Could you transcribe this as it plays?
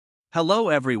Hello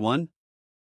everyone.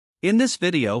 In this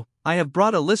video, I have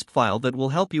brought a Lisp file that will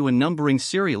help you in numbering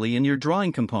serially in your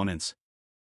drawing components.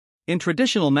 In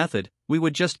traditional method, we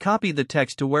would just copy the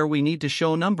text to where we need to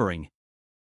show numbering.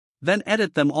 Then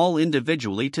edit them all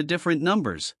individually to different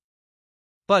numbers.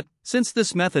 But, since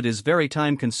this method is very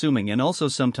time consuming and also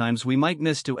sometimes we might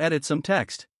miss to edit some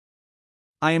text,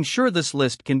 I am sure this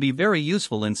Lisp can be very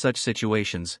useful in such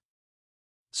situations.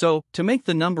 So, to make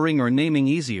the numbering or naming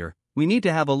easier, we need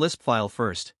to have a Lisp file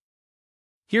first.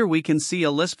 Here we can see a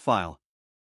Lisp file.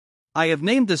 I have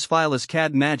named this file as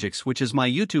CAD Magics, which is my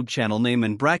YouTube channel name.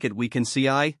 In bracket we can see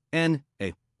INA,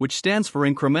 which stands for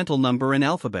incremental number in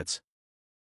alphabets.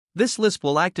 This Lisp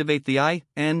will activate the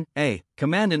INA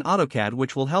command in AutoCAD,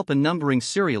 which will help in numbering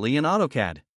serially in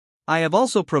AutoCAD. I have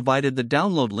also provided the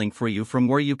download link for you from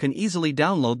where you can easily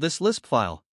download this Lisp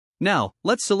file. Now,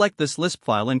 let's select this Lisp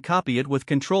file and copy it with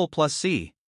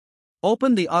Ctrl+C.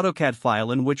 Open the AutoCAD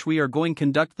file in which we are going to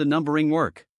conduct the numbering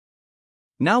work.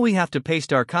 Now we have to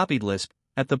paste our copied Lisp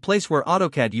at the place where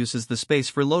AutoCAD uses the space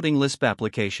for loading Lisp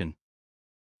application.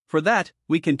 For that,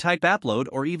 we can type upload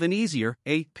or even easier,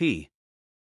 AP.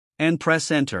 And press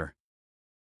enter.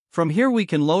 From here we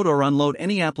can load or unload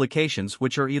any applications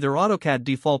which are either AutoCAD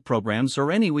default programs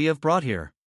or any we have brought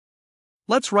here.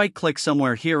 Let's right-click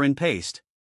somewhere here and paste.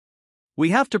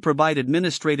 We have to provide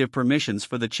administrative permissions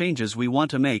for the changes we want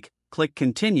to make. Click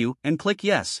Continue and click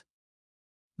Yes.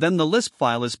 Then the Lisp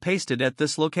file is pasted at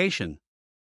this location.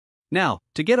 Now,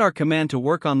 to get our command to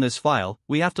work on this file,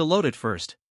 we have to load it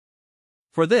first.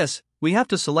 For this, we have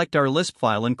to select our Lisp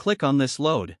file and click on this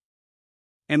load.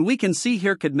 And we can see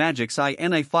here CAD Magics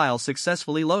INA file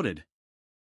successfully loaded.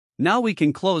 Now we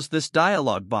can close this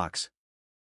dialog box.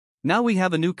 Now we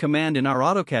have a new command in our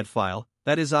AutoCAD file,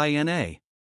 that is INA.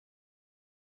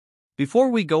 Before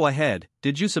we go ahead,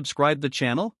 did you subscribe the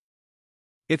channel?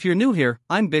 If you're new here,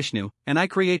 I'm Bishnu, and I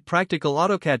create practical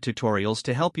AutoCAD tutorials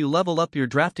to help you level up your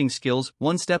drafting skills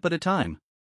one step at a time.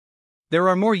 There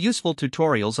are more useful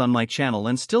tutorials on my channel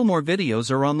and still more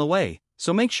videos are on the way,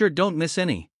 so make sure don't miss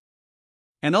any.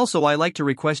 And also I like to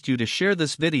request you to share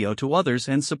this video to others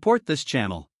and support this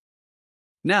channel.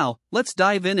 Now, let's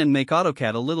dive in and make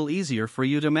AutoCAD a little easier for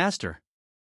you to master.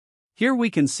 Here we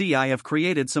can see I have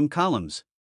created some columns.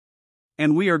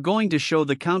 And we are going to show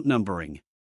the count numbering.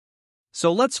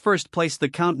 So let's first place the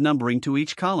count numbering to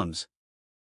each columns.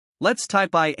 Let's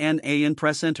type INA and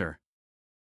press enter.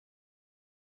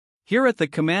 Here at the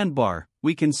command bar,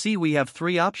 we can see we have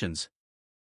three options.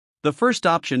 The first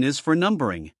option is for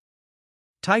numbering.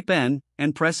 Type N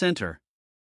and press enter.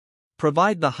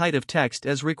 Provide the height of text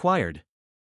as required.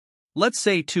 Let's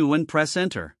say 2 and press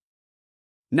enter.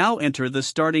 Now enter the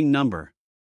starting number.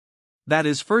 That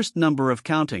is first number of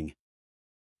counting.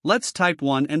 Let's type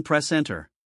 1 and press enter.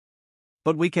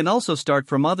 But we can also start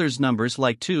from others numbers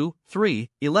like 2,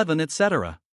 3, 11,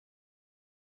 etc.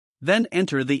 Then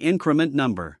enter the increment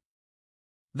number.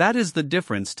 That is the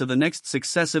difference to the next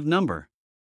successive number.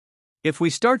 If we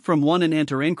start from 1 and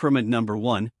enter increment number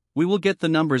 1, we will get the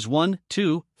numbers 1,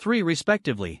 2, 3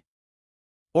 respectively.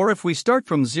 Or if we start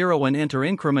from 0 and enter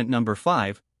increment number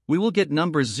 5, we will get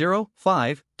numbers 0,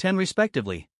 5, 10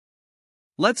 respectively.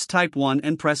 Let's type 1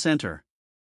 and press enter.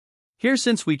 Here,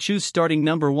 since we choose starting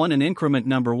number 1 and increment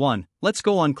number 1, let's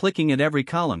go on clicking at every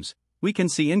columns. We can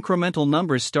see incremental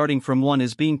numbers starting from 1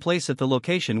 is being placed at the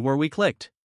location where we clicked.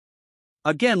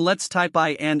 Again, let's type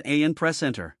INA and press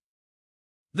enter.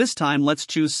 This time let's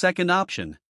choose second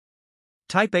option.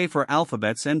 Type A for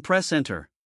alphabets and press enter.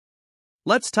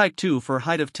 Let's type 2 for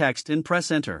height of text and press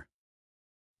enter.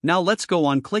 Now let's go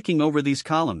on clicking over these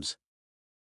columns.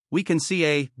 We can see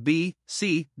A, B,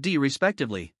 C, D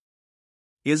respectively.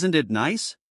 Isn't it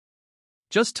nice?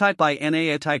 Just type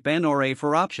INA, type N or A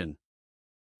for option.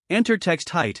 Enter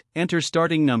text height, enter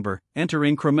starting number, enter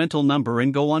incremental number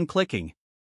and go on clicking.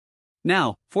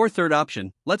 Now, for third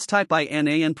option, let's type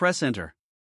INA and press enter.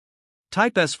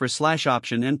 Type S for slash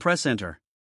option and press enter.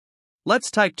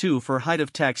 Let's type 2 for height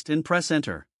of text and press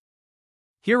enter.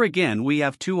 Here again we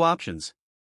have two options.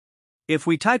 If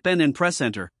we type N and press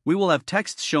enter, we will have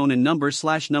text shown in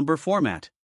number/number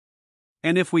format.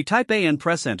 And if we type A and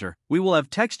press enter, we will have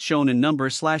text shown in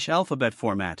number/alphabet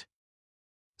format.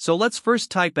 So let's first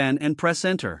type N and press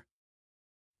enter.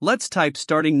 Let's type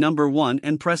starting number 1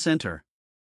 and press enter.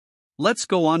 Let's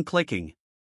go on clicking.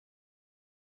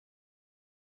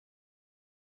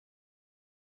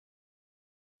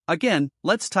 Again,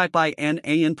 let's type INA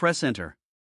and press enter.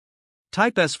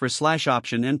 Type S for slash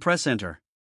option and press enter.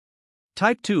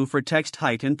 Type 2 for text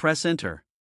height and press enter.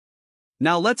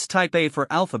 Now let's type A for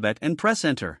alphabet and press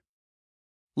enter.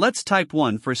 Let's type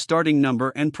 1 for starting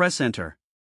number and press enter.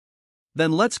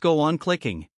 Then let's go on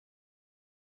clicking.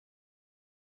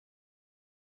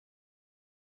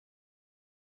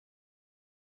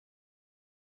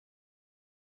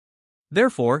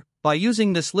 Therefore, by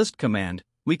using this Lisp command,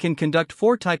 we can conduct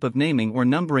 4 types of naming or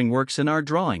numbering works in our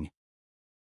drawing.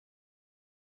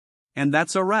 And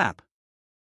that's a wrap.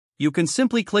 You can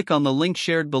simply click on the link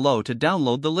shared below to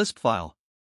download the Lisp file.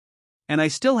 And I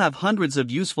still have hundreds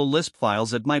of useful Lisp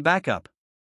files at my backup.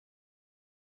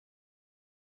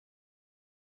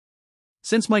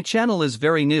 Since my channel is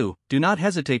very new, do not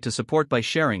hesitate to support by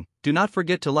sharing. Do not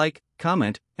forget to like,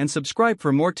 comment, and subscribe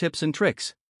for more tips and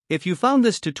tricks. If you found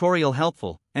this tutorial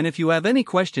helpful, and if you have any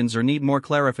questions or need more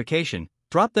clarification,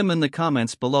 drop them in the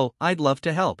comments below. I'd love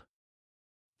to help.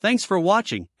 Thanks for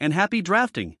watching, and happy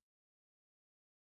drafting!